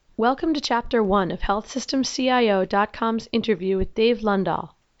Welcome to Chapter 1 of HealthSystemCIO.com's interview with Dave Lundal,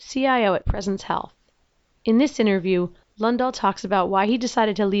 CIO at Presence Health. In this interview, Lundal talks about why he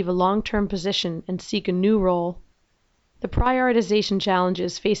decided to leave a long-term position and seek a new role, the prioritization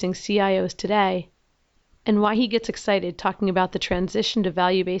challenges facing CIOs today, and why he gets excited talking about the transition to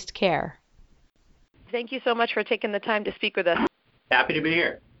value-based care. Thank you so much for taking the time to speak with us. Happy to be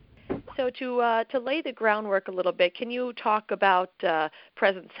here. So to lay the groundwork a little bit, can you talk about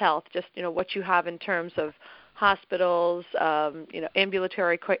Presence Health, just what you have in terms of hospitals,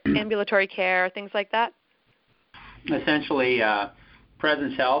 ambulatory care, things like that? Essentially,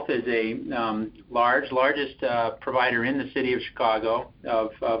 Presence Health is a largest provider in the city of Chicago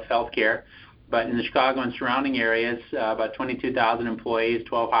of healthcare, but in the Chicago and surrounding areas, about 22,000 employees,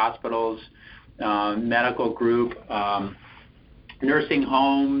 12 hospitals, medical group, nursing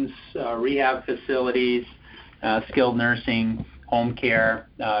homes, rehab facilities, skilled nursing, home care,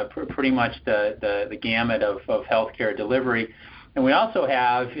 pretty much the gamut of healthcare delivery. And we also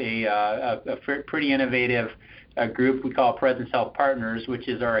have a pretty innovative group we call Presence Health Partners, which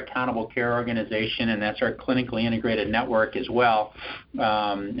is our accountable care organization, and that's our clinically integrated network as well.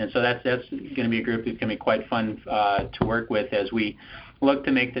 And so that's going to be a group that's going to be quite fun to work with as we look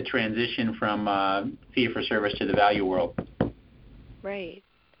to make the transition from fee-for-service to the value world. Right.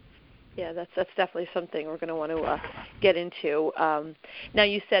 Yeah, that's definitely something we're going to want to get into. Now,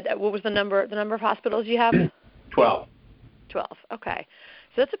 you said what was the number of hospitals you have? 12. 12. Okay.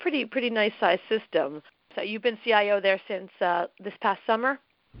 So that's a pretty nice sized system. So you've been CIO there since this past summer?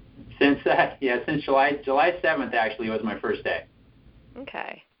 Since July 7th actually was my first day.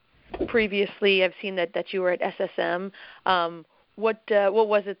 Okay. Previously, I've seen that you were at SSM. What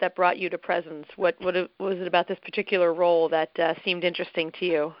was it that brought you to Presence? What was it about this particular role that seemed interesting to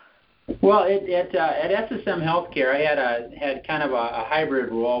you? Well, at SSM Healthcare, I had kind of a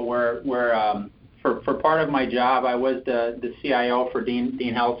hybrid role where for part of my job I was the CIO for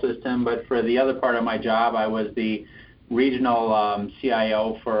Dean Health System, but for the other part of my job I was the regional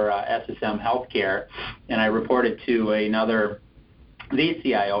CIO for SSM Healthcare, and I reported to the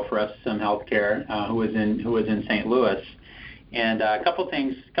CIO for SSM Healthcare who was in St. Louis. And a couple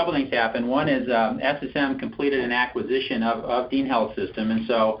things happened. One is SSM completed an acquisition of Dean Health System, and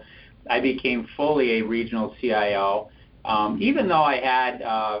so I became fully a regional CIO. Even though I had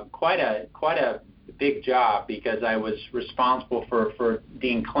quite a big job because I was responsible for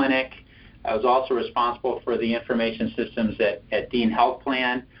Dean Clinic. I was also responsible for the information systems at Dean Health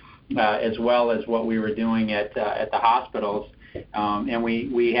Plan, as well as what we were doing at the hospitals. And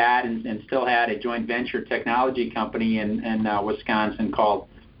we had and still had a joint venture technology company in Wisconsin called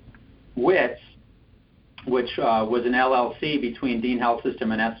WITS, which was an LLC between Dean Health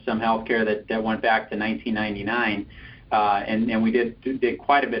System and SSM Healthcare that went back to 1999, and we did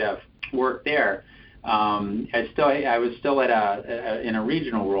quite a bit of work there. I was still in a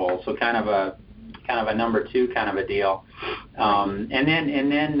regional role, so kind of a number two kind of a deal, and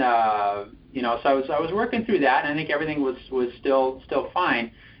then. So I was working through that, and I think everything was still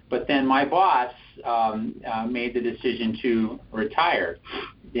fine. But then my boss made the decision to retire,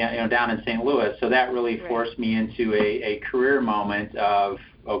 down in St. Louis. So that really forced me into a career moment of,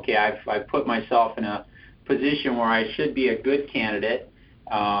 okay, I've put myself in a position where I should be a good candidate.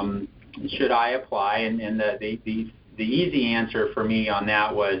 Should I apply? And the easy answer for me on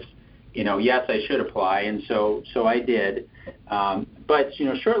that was, yes, I should apply, and so I did. But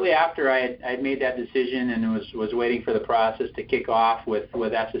shortly after I had made that decision and was waiting for the process to kick off with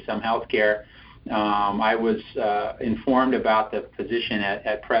SSM Healthcare, I was informed about the position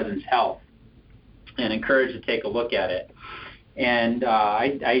at Presence Health and encouraged to take a look at it. And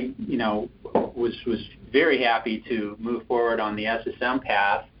I was very happy to move forward on the SSM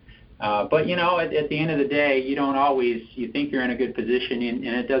path. But at the end of the day, you think you're in a good position, and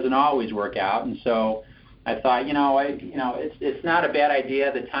it doesn't always work out. And so I thought, it's not a bad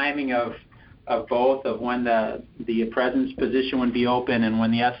idea. The timing of both, of when the Presence position would be open and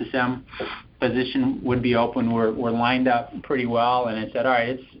when the SSM position would be open, were lined up pretty well. And I said, all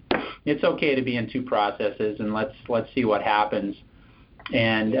right, it's okay to be in two processes, and let's see what happens.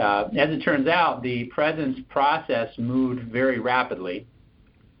 And as it turns out, the Presence process moved very rapidly,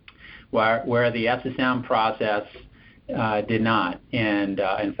 where the SSM process did not, and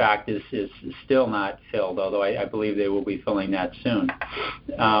in fact is still not filled, although I believe they will be filling that soon.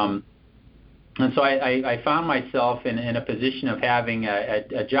 And so I found myself in a position of having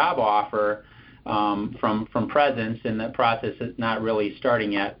a job offer from Presence, and the process is not really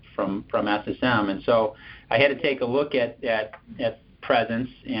starting yet from SSM. And so I had to take a look at Presence,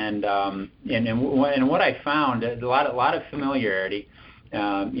 and what I found, a lot of familiarity.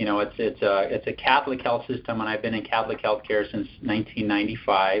 It's a Catholic health system, and I've been in Catholic healthcare since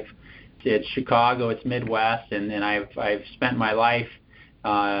 1995. It's Chicago, it's Midwest, and I've spent my life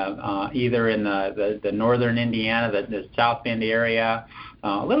either in the northern Indiana, the South Bend area,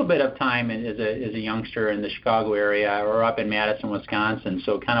 a little bit of time as a youngster in the Chicago area, or up in Madison, Wisconsin.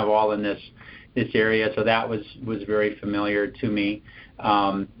 So kind of all in this area. So that was very familiar to me.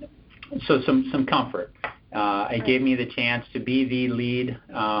 So some comfort. It gave me the chance to be the lead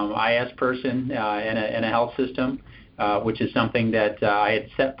IS person in a health system, which is something that I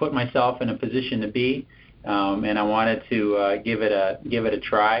had put myself in a position to be, and I wanted to give it a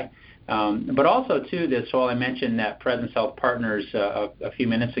try. But also too, this whole, I mentioned that Presence Health Partners a few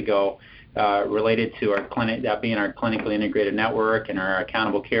minutes ago, related to our clinic, that being our clinically integrated network and our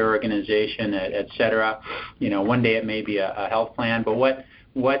accountable care organization, et cetera. One day it may be a health plan, but what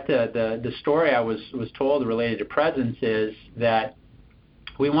the story I was told related to Presence is that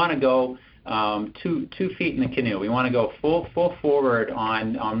we want to go 2 feet in the canoe. We want to go full forward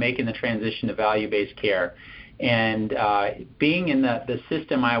on making the transition to value-based care. And being in the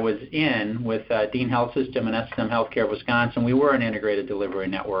system I was in with Dean Health System and SSM Healthcare of Wisconsin, we were an integrated delivery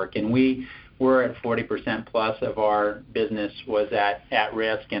network, and we were at 40% plus of our business was at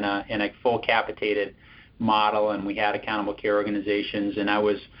risk in a full capitated model, and we had accountable care organizations, and I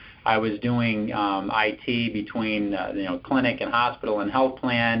was doing IT between clinic and hospital and health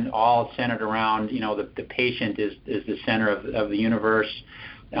plan, all centered around the patient is the center of the universe.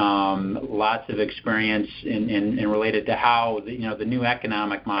 Lots of experience in related to how the new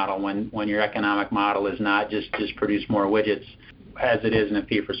economic model, when your economic model is not just produce more widgets as it is in a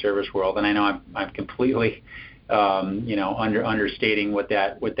fee-for-service world. And I know I'm completely understating what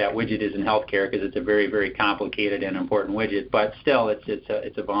that widget is in healthcare, because it's a very, very complicated and important widget, but still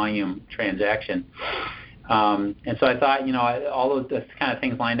it's a volume transaction. And so I thought, all of the kind of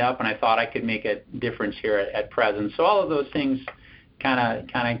things lined up, and I thought I could make a difference here at Presence. So all of those things kind of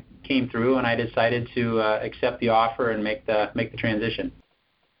came through, and I decided to accept the offer and make the transition.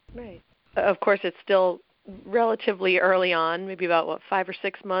 Right. Of course, it's still relatively early on, maybe about 5 or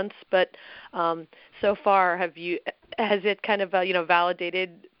 6 months, but so far has it kind of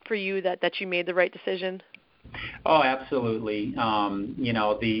validated for you that you made the right decision? Oh, absolutely. I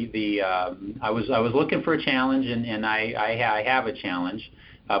was looking for a challenge, and I have a challenge.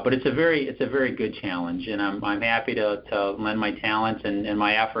 But it's a very good challenge, and I'm happy to lend my talents and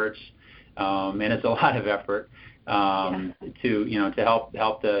my efforts, and it's a lot of effort to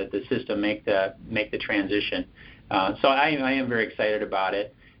help the system make the transition. So I am very excited about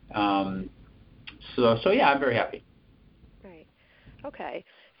it. So yeah, I'm very happy. Right. Okay.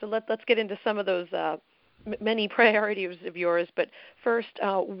 So let's get into some of those many priorities of yours. But first,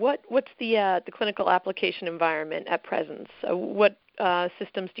 what's the clinical application environment at Presence? What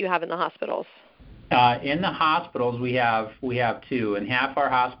systems do you have in the hospitals? In the hospitals, we have 2. In half our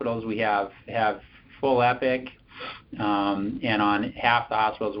hospitals, we have full Epic, and on half the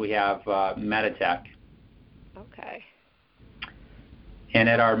hospitals, we have Meditech. Okay. And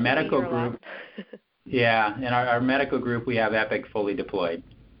at our medical group, in our medical group, we have Epic fully deployed.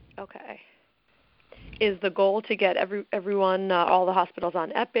 Okay. Is the goal to get everyone, all the hospitals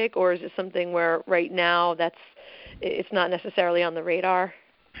on Epic, or is it something where right now it's not necessarily on the radar?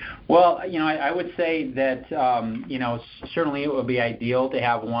 Well, I would say that certainly it would be ideal to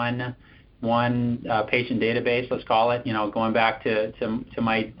have one patient database, let's call it. Going back to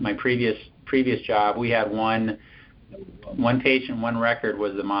my previous job, we had one patient, one record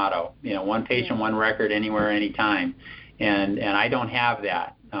was the motto. One patient, one record, anywhere, anytime. And I don't have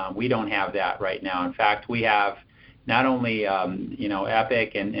that. We don't have that right now. In fact, we have not only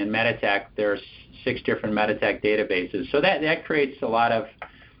Epic and Meditech. There's 6 different Meditech databases. So that creates a lot of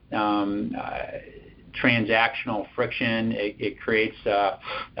transactional friction. It creates a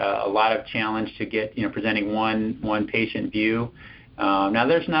lot of challenge to get presenting one patient view. Now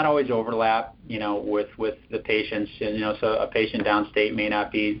there's not always overlap with the patients, and so a patient downstate may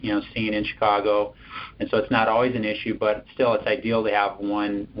not be seen in Chicago, and so it's not always an issue, but still it's ideal to have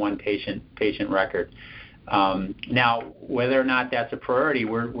one patient record. Now whether or not that's a priority,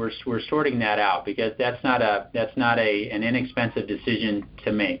 we're sorting that out, because that's not an inexpensive decision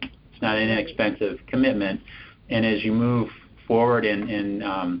to make. It's not an inexpensive commitment, and as you move forward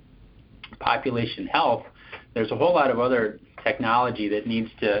in population health, there's a whole lot of other technology that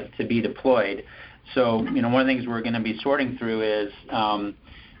needs to be deployed. So, one of the things we're going to be sorting through is that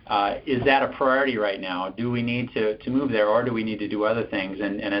a priority right now? Do we need to move there, or do we need to do other things?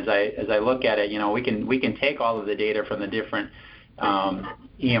 And as I look at it, we can take all of the data from the different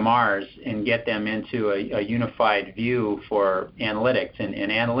EMRs and get them into a unified view for analytics. And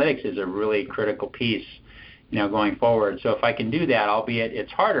analytics is a really critical piece, going forward. So if I can do that, albeit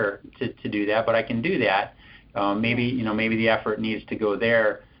it's harder to do that, but I can do that. Maybe the effort needs to go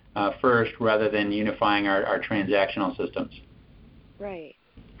there first rather than unifying our transactional systems. Right.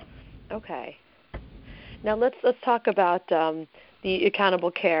 Okay. Now let's talk about the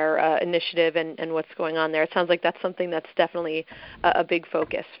Accountable Care initiative and what's going on there. It sounds like that's something that's definitely a big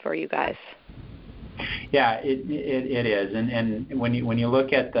focus for you guys. Yeah, it is. And when you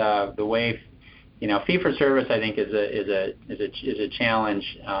look at the way, fee for service, I think is a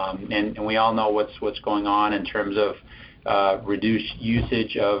challenge, and we all know what's going on in terms of reduced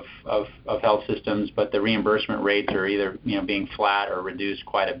usage of health systems, but the reimbursement rates are either being flat or reduced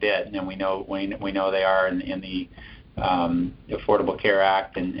quite a bit, and we know they are in the Affordable Care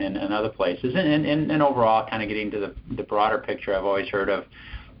Act and other places, and overall, kind of getting to the broader picture. I've always heard of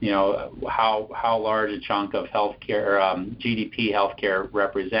how large a chunk of healthcare GDP healthcare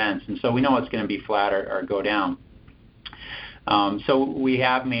represents, and so we know it's going to be flat or go down. So we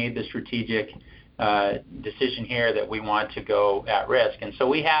have made the strategic decision here that we want to go at risk, and so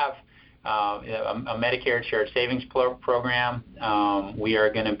we have a Medicare Shared Savings Program. We are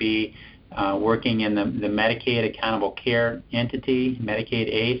going to be working in the Medicaid Accountable Care entity, Medicaid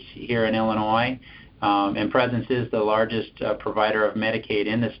ACE, here in Illinois. And Presence is the largest provider of Medicaid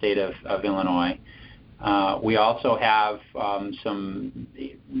in the state of Illinois. We also have some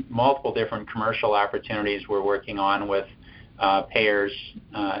multiple different commercial opportunities we're working on with payers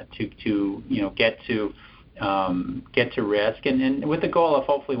to get to risk, and with the goal of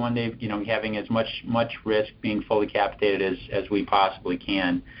hopefully one day having as much risk being fully capitated as we possibly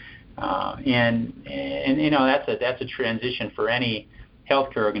can. And that's a transition for any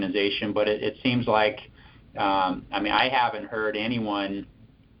healthcare organization, but it seems like I haven't heard anyone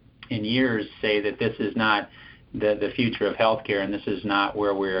in years say that this is not the future of healthcare and this is not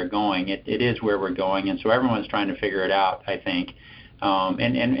where we're going. It is where we're going, and so everyone's trying to figure it out, I think,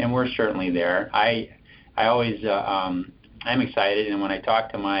 and we're certainly there. I always I'm excited, and when I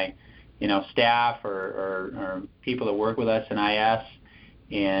talk to my staff or people that work with us in IS,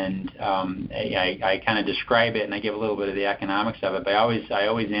 and I kind of describe it and I give a little bit of the economics of it, but I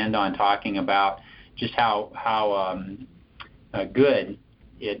always end on talking about just how good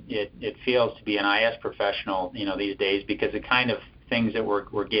it feels to be an IS professional these days, because the kind of things that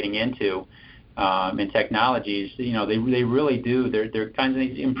we're getting into in technologies, they really do. They're kinds of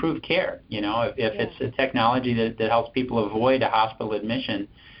improved care. If it's a technology that helps people avoid a hospital admission,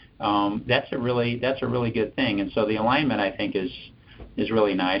 that's a really good thing. And so the alignment, I think, is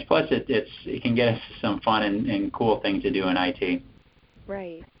really nice. Plus, it can get us some fun and cool things to do in IT.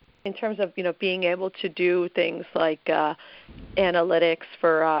 Right. In terms of being able to do things like analytics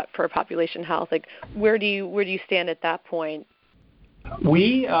for population health, like where do you stand at that point?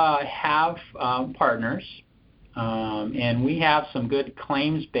 We have partners, and we have some good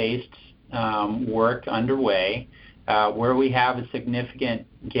claims-based work underway where we have a significant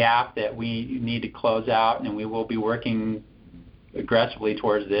gap that we need to close out, and we will be working aggressively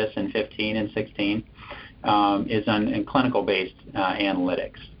towards this in 15 and 16, is in clinical-based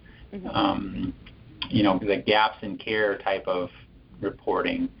analytics. Mm-hmm. The gaps in care type of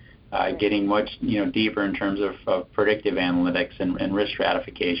reporting, getting much deeper in terms of predictive analytics and risk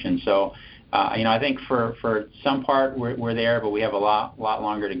stratification. So, I think for some part we're there, but we have a lot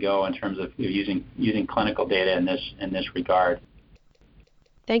longer to go in terms of using clinical data in this regard.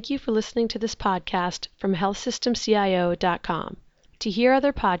 Thank you for listening to this podcast from healthsystemcio.com. To hear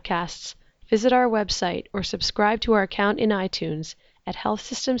other podcasts, visit our website or subscribe to our account in iTunes at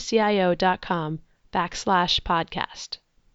healthsystemcio.com/podcast.